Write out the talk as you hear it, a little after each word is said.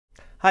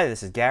Hi,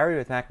 this is Gary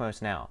with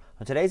MacMost Now.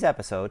 On today's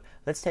episode,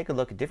 let's take a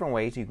look at different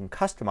ways you can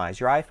customize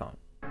your iPhone.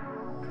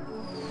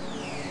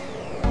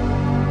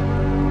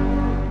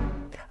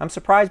 I'm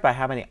surprised by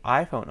how many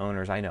iPhone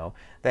owners I know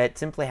that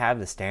simply have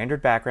the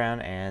standard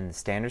background and the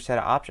standard set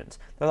of options.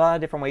 There are a lot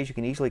of different ways you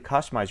can easily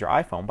customize your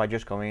iPhone by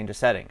just going into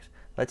settings.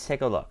 Let's take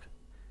a look.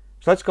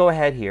 So let's go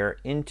ahead here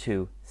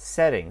into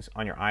settings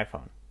on your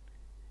iPhone.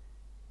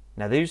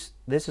 Now this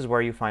is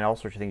where you find all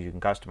sorts of things you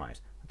can customize.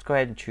 Let's go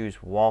ahead and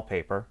choose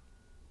Wallpaper.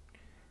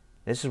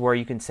 This is where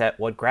you can set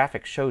what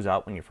graphics shows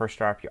up when you first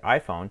start up your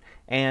iPhone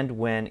and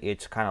when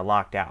it's kind of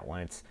locked out,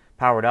 when it's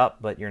powered up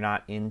but you're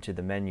not into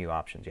the menu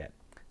options yet.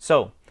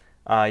 So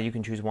you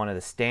can choose one of the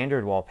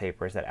standard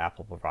wallpapers that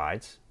Apple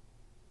provides.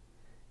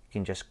 You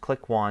can just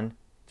click one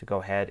to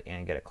go ahead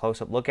and get a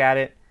close-up look at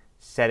it,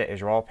 set it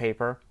as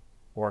wallpaper,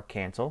 or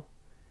cancel.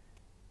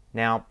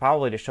 Now,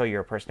 probably to show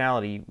your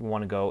personality, you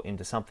want to go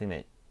into something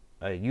that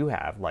you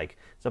have, like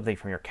something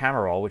from your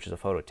camera roll, which is a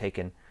photo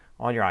taken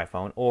on your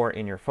iPhone, or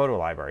in your photo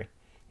library.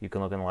 You can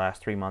look in the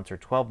last 3 months or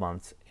 12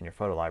 months in your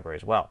photo library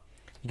as well.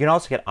 You can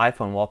also get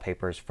iPhone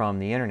wallpapers from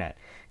the internet.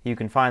 You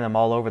can find them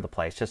all over the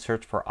place. Just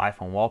search for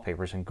iPhone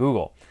wallpapers in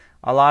Google.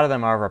 A lot of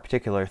them are of a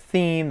particular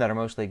theme that are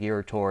mostly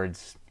geared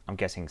towards, I'm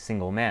guessing,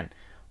 single men.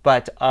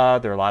 But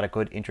there are a lot of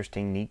good,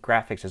 interesting, neat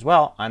graphics as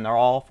well, and they're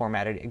all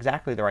formatted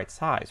exactly the right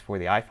size for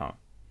the iPhone.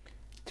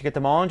 To get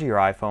them all into your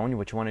iPhone,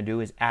 what you want to do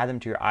is add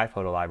them to your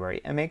iPhoto library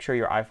and make sure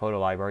your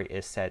iPhoto library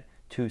is set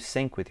to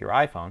sync with your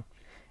iPhone.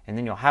 And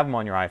then you'll have them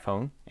on your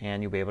iPhone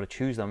and you'll be able to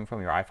choose them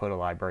from your iPhoto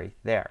library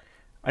there.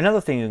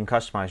 Another thing you can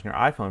customize in your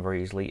iPhone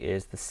very easily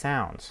is the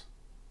sounds.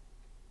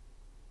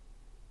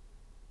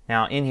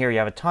 Now in here you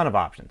have a ton of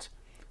options.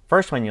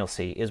 First one you'll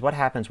see is what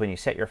happens when you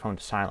set your phone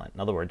to silent.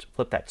 In other words,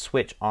 flip that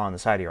switch on the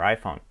side of your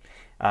iPhone.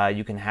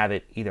 You can have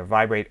it either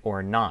vibrate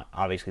or not.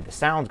 Obviously the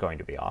sound's going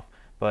to be off,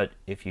 but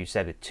if you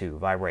set it to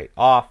vibrate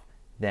off,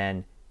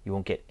 then you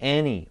won't get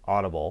any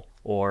audible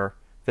or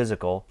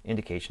physical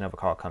indication of a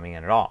call coming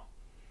in at all.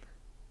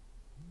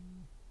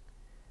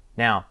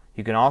 Now,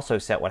 you can also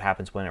set what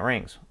happens when it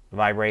rings. It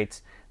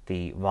vibrates,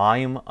 the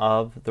volume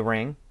of the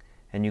ring,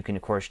 and you can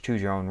of course choose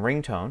your own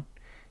ringtone.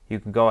 You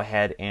can go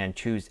ahead and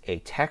choose a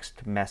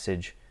text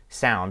message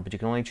sound, but you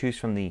can only choose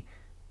from the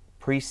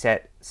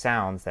preset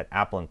sounds that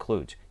Apple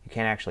includes. You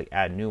can't actually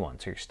add new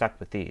ones, so you're stuck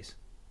with these.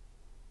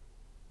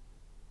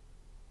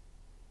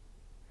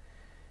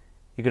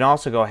 You can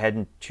also go ahead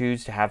and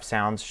choose to have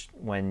sounds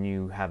when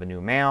you have a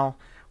new mail,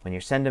 when you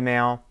send a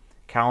mail,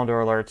 calendar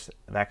alerts,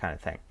 that kind of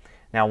thing.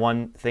 Now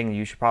one thing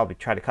you should probably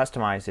try to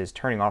customize is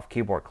turning off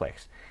keyboard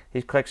clicks.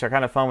 These clicks are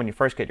kind of fun when you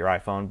first get your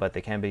iPhone, but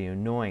they can be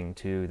annoying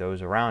to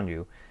those around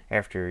you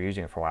after you're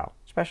using it for a while,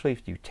 especially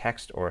if you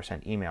text or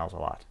send emails a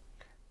lot.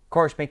 Of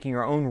course, making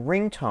your own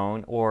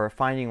ringtone or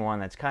finding one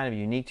that's kind of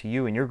unique to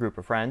you and your group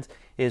of friends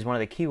is one of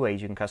the key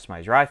ways you can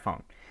customize your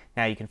iPhone.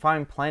 Now you can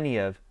find plenty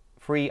of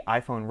free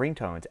iPhone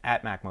ringtones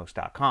at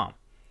MacMost.com.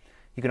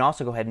 You can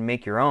also go ahead and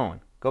make your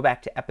own. Go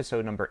back to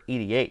episode number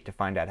 88 to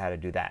find out how to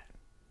do that.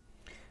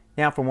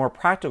 Now for more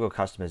practical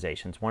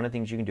customizations, one of the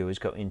things you can do is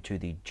go into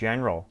the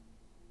General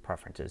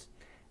Preferences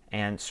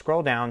and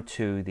scroll down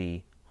to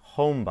the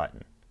Home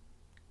button.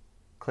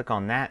 Click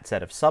on that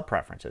set of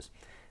sub-preferences.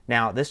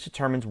 Now this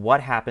determines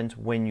what happens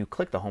when you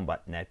click the Home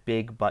button, that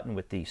big button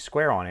with the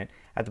square on it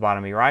at the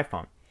bottom of your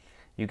iPhone.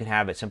 You can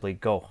have it simply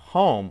go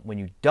home when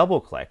you double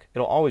click.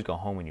 It'll always go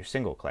home when you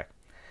single click.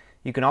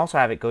 You can also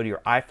have it go to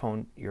your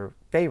iPhone, your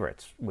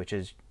favorites, which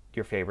is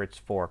your favorites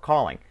for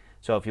calling.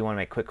 So if you want to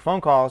make quick phone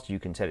calls, you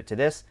can set it to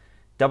this,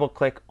 double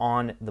click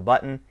on the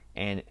button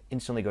and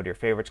instantly go to your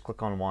favorites,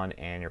 click on one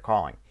and you're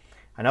calling.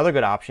 Another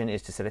good option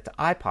is to set it to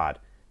iPod.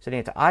 Setting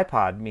it to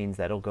iPod means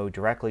that it'll go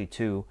directly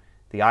to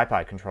the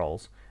iPod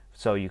controls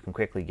so you can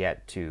quickly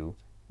get to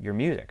your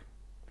music.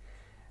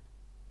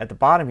 At the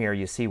bottom here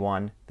you see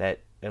one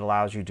that it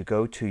allows you to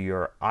go to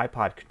your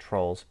iPod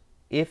controls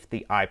if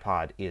the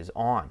iPod is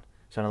on.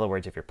 So in other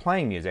words, if you're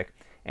playing music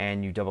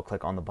and you double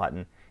click on the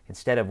button,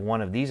 instead of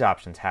one of these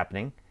options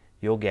happening,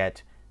 you'll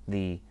get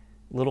the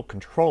little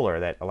controller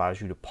that allows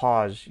you to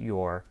pause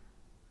your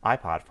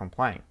iPod from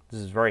playing. This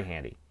is very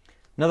handy.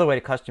 Another way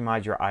to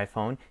customize your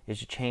iPhone is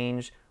to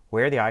change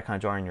where the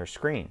icons are on your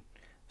screen.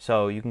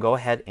 So you can go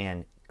ahead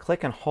and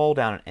click and hold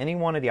down on any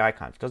one of the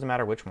icons. It doesn't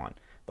matter which one.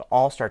 They'll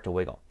all start to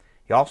wiggle.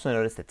 You also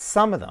notice that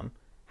some of them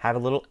have a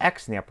little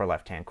X in the upper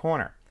left hand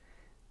corner.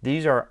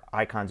 These are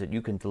icons that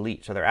you can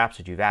delete, so they're apps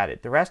that you've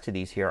added. The rest of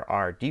these here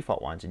are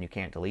default ones and you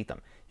can't delete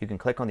them. You can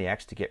click on the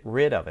X to get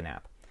rid of an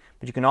app,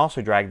 but you can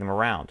also drag them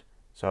around.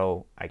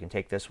 So I can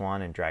take this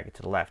one and drag it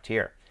to the left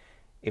here.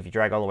 If you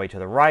drag all the way to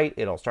the right,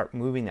 it'll start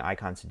moving the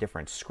icons to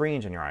different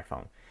screens on your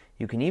iPhone.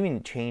 You can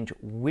even change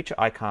which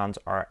icons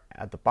are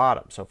at the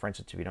bottom. So for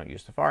instance, if you don't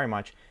use Safari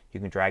much, you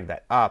can drag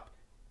that up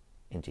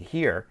into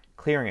here,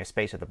 clearing a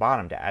space at the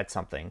bottom to add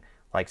something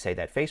like, say,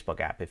 that Facebook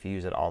app if you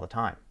use it all the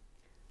time.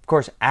 Of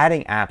course,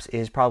 adding apps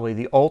is probably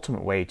the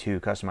ultimate way to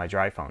customize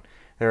your iPhone.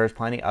 There is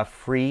plenty of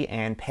free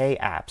and pay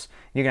apps.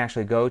 You can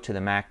actually go to the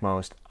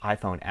MacMost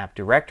iPhone app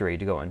directory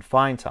to go and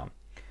find some.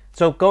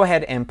 So go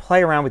ahead and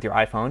play around with your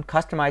iPhone,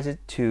 customize it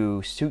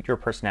to suit your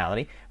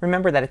personality.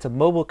 Remember that it's a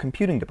mobile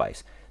computing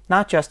device,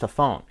 not just a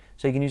phone.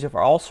 So you can use it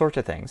for all sorts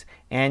of things,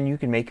 and you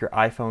can make your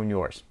iPhone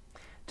yours.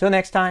 Till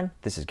next time,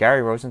 this is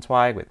Gary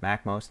Rosenzweig with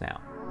MacMost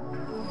Now.